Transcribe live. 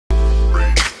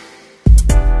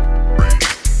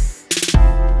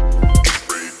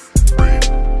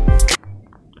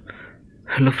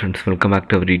Hello friends, welcome back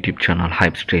to our YouTube channel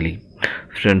Hyipsdaily.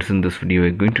 Friends, in this video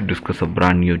we're going to discuss a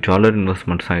brand new dollar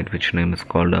investment site which name is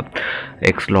called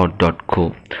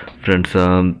xlot.co. Friends,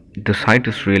 the site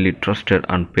is really trusted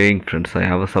and paying. Friends, I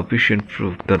have a sufficient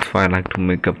proof. That's why I like to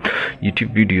make a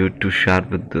YouTube video to share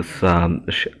with this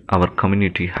our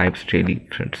community Hyipsdaily.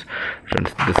 Friends,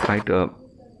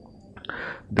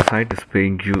 the site is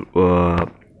paying you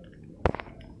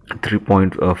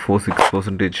 3.46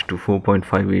 percentage to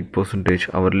 4.58 percentage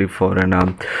hourly for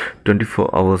an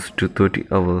 24 hours to 30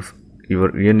 hours. Your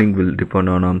earning will depend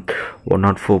on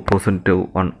 104% to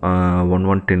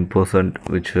 1110%,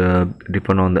 which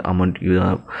depend on the amount you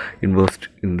have invest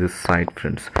in this site,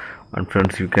 friends. And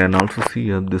friends, you can also see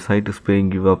the site is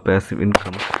paying you a passive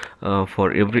income.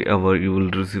 For every hour you will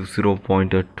receive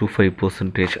 0.25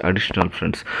 percentage additional,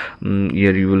 friends.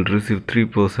 Here you will receive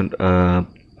 3%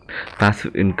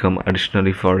 passive income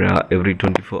additionally for every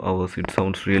 24 hours. It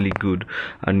sounds really good.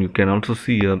 And you can also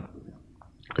see the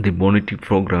bonity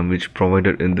program which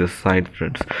provided in this site,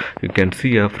 friends. You can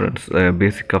see friends,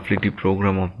 basic affiliate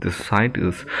program of this site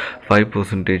is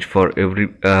 5% for every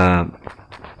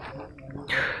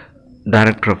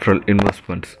direct referral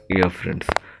investments here, friends.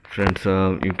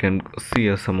 You can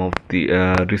see some of the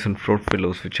recent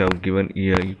portfolios which I have given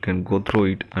here. You can go through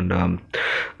it and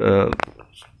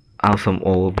have some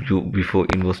overview before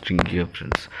investing here,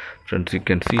 friends. You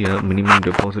can see a minimum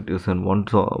deposit is an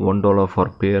 $1 for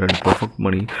payer and perfect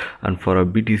money, and for a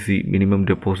BTC minimum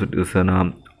deposit is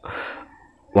an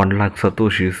 1 lakh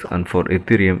satoshis, and for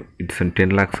Ethereum it's an 10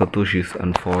 lakh satoshis,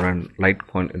 and for an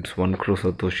Litecoin it's 1 crore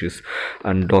satoshis,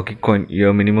 and Dogecoin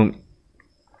your minimum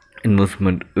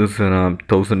investment is an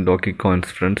 1000 Dogecoins,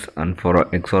 friends, and for a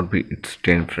XRP it's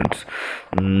 10, friends.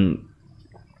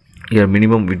 Your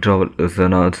minimum withdrawal is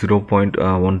an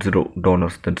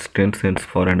 $0.10, that's 10 cents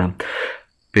for an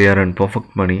payer and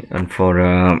perfect money, and for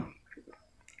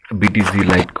BTC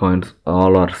Litecoins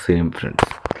all are same, friends.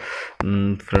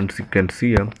 Friends, you can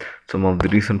see some of the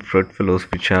recent portfolios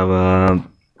which have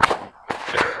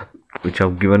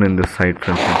given in this site,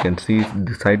 friends. You can see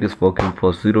the site is working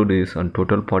for 0 days, and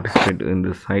total participant in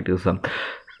this site is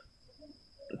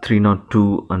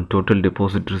 302, and total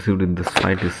deposit received in this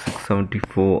site is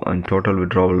 674, and total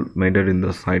withdrawal made in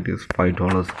the site is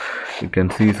 $5. You can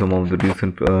see some of the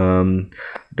recent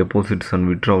deposits and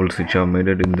withdrawals which are made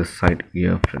in this site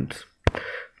here, friends.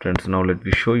 Now let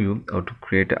me show you how to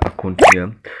create an account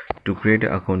here. To create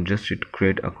an account, just hit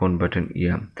create account button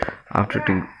here. After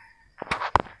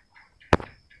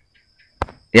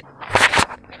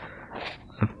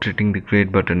hitting the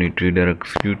create button, it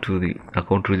redirects you to the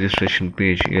account registration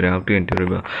page. Here you have to enter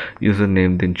your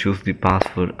username, then choose the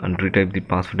password and retype the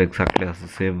password exactly as the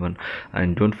same one,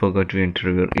 and don't forget to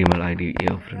enter your email ID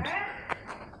here, friends.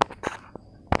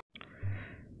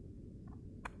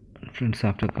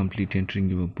 After complete entering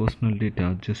your personal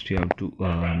data, just you have to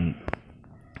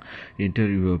enter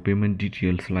your payment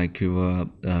details like your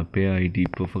pay ID,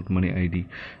 perfect money ID,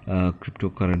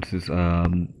 cryptocurrencies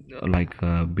like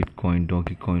Bitcoin,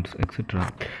 Dogecoins,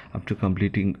 etc. After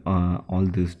completing all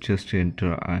this, just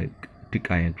enter tick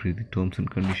I agree the terms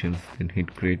and conditions, then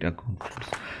hit create account.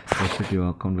 That's it, your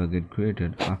account will get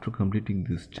created. After completing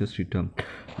this, just hit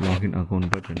login account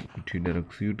button. It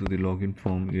redirects you to the login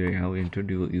form. Here you have entered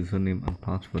your username and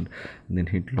password, and then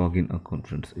hit login account,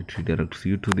 friends. It redirects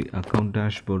you to the account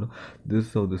dashboard. This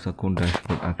is how this account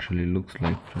dashboard actually looks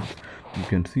like, friends. You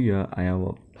can see here I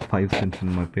have 5 cents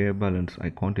in my payer balance. I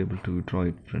can't able to withdraw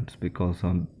it, friends, because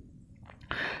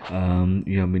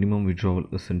your minimum withdrawal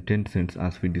is in 10 cents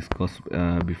as we discussed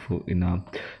before in a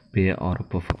pay or a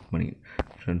perfect money,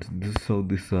 friends. This is how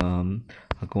this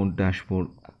account dashboard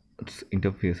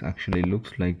interface actually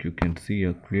looks like. You can see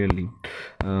clearly,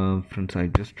 friends. I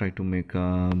just try to make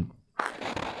a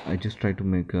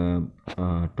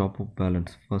top up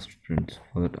balance first, friends.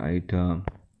 For that I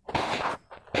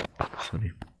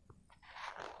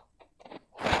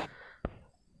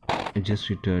just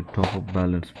hit top up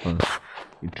balance first.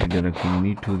 It redirecting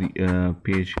me to the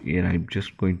page. Here I'm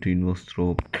just going to invest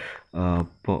through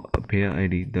payer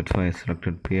ID. That's why I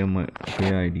selected payer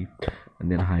ID,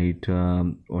 and then I hit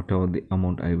whatever the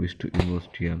amount I wish to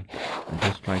invest here. I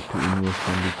just like to invest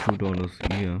only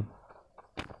 $2 here.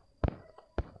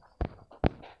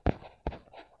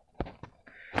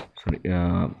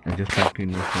 I just like to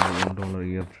invest only $1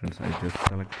 here, friends. I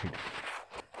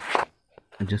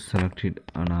just selected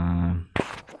and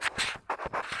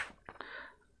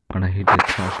I hit the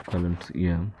cash balance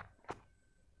here.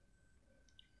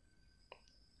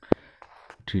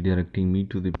 Redirecting me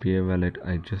to the pay wallet.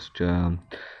 I just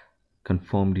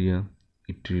confirmed here.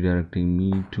 It redirecting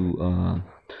me to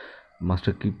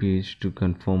master key page to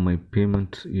confirm my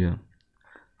payments. Here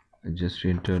I just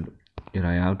entered. Here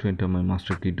I have to enter my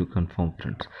master key to confirm,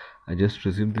 friends. I just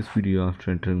received this video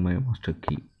after entering my master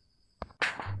key.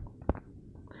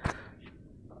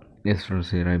 Yes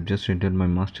friends, here I've just entered my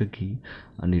master key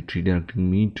and it redirecting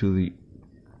me to the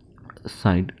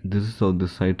site. This is how the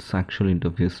site's actual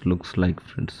interface looks like,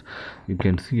 friends. You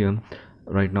can see here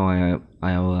right now I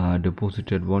have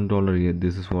deposited $1 here.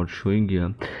 This is what's showing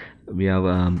here. We have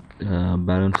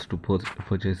balance to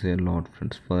purchase a lot,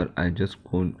 friends. For I just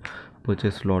go and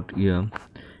purchase lot here.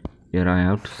 Here I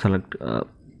have to select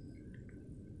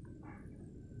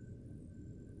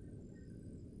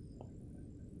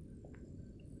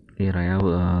here I have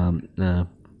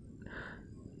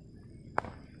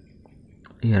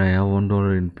here I have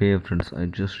 $1 in pay, friends. I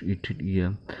just hit it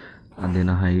here and then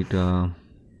I hit the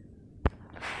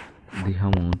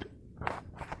amount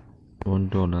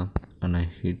 $1 and I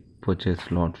hit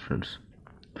purchase lot, friends.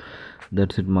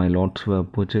 That's it, my lots were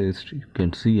purchased. You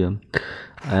can see here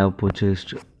I have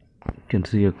purchased. You can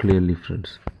see here clearly,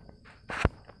 friends.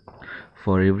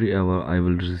 For every hour I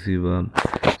will receive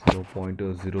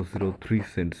 0.003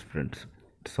 cents, friends.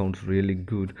 It sounds really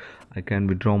good. I can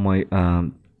withdraw my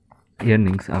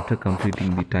earnings after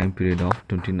completing the time period of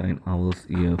 29 hours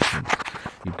here, friends.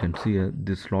 You can see here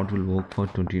this slot will work for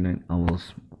 29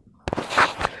 hours,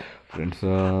 friends.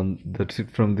 That's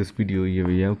it from this video. Here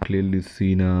we have clearly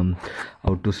seen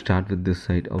how to start with this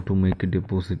site, how to make a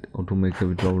deposit, how to make a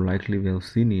withdrawal. Likely we have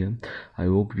seen here. I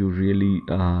hope you really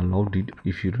loved it.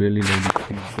 If you really loved it,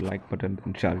 please the like button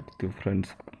and share it with your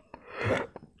friends.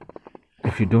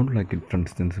 If you don't like it,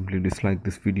 friends, then simply dislike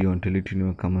this video and tell it in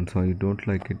your comments why you don't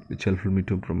like it, which helpful me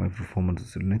to improve my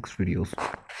performances in next videos.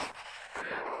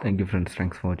 Thank you, friends.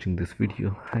 Thanks for watching this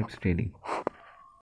video. Hyipsdaily.